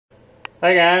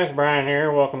Hey guys, Brian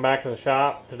here. Welcome back to the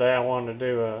shop. Today I wanted to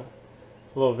do a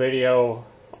little video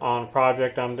on a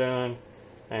project I'm doing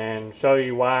and show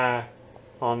you why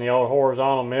on the old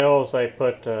horizontal mills they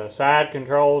put side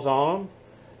controls on them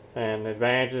and the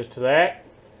advantages to that.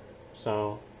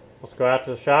 So let's go out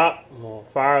to the shop and we'll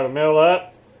fire the mill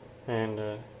up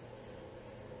and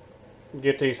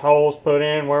get these holes put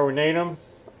in where we need them,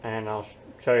 and I'll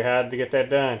show you how to get that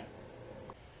done.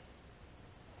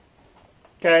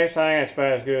 Okay, so I think that's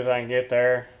about as good as I can get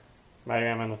there. Maybe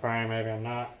I'm in the frame, maybe I'm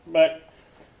not. But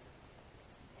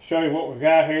show you what we've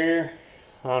got here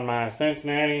on my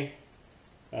Cincinnati.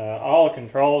 All the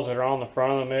controls that are on the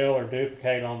front of the mill are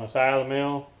duplicated on the side of the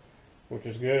mill, which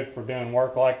is good for doing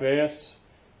work like this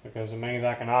because it means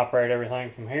I can operate everything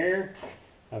from here.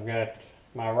 I've got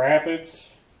my rapids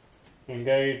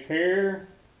engaged here.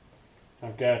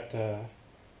 I've got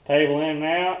table in and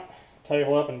out,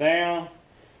 table up and down.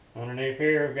 Underneath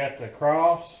here I've got the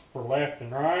cross for left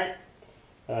and right.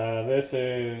 This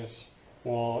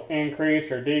will increase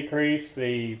or decrease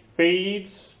the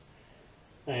feeds,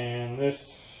 and this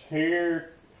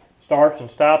here starts and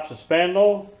stops the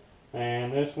spindle,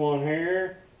 and this one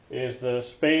here is the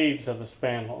speeds of the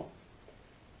spindle.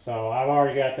 So I've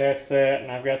already got that set and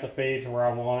I've got the feeds where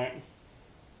I want it.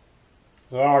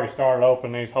 So I already started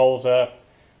opening these holes up,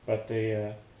 but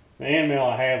the end mill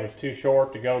I had was too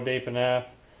short to go deep enough.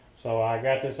 So I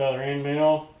got this other end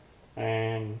mill,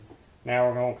 and now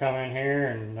we're going to come in here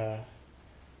and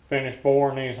finish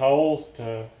boring these holes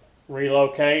to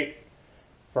relocate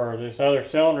for this other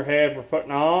cylinder head we're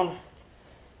putting on.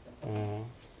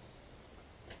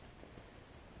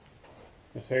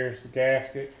 This here's the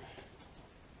gasket.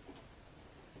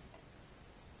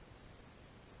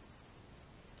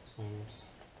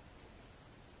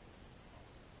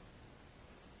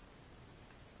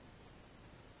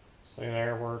 See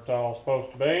there where it's all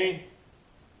supposed to be,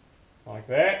 like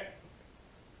that.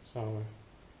 So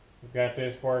we've got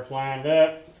this where it's lined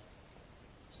up.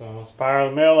 So let's fire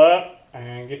the mill up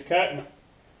and get to cutting.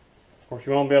 Of course,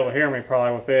 you won't be able to hear me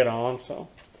probably with it on, so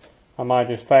I might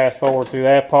just fast forward through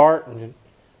that part and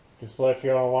just let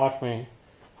you all watch me.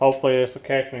 Hopefully this will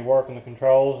catch me working the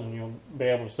controls and you'll be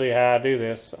able to see how I do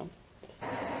this. So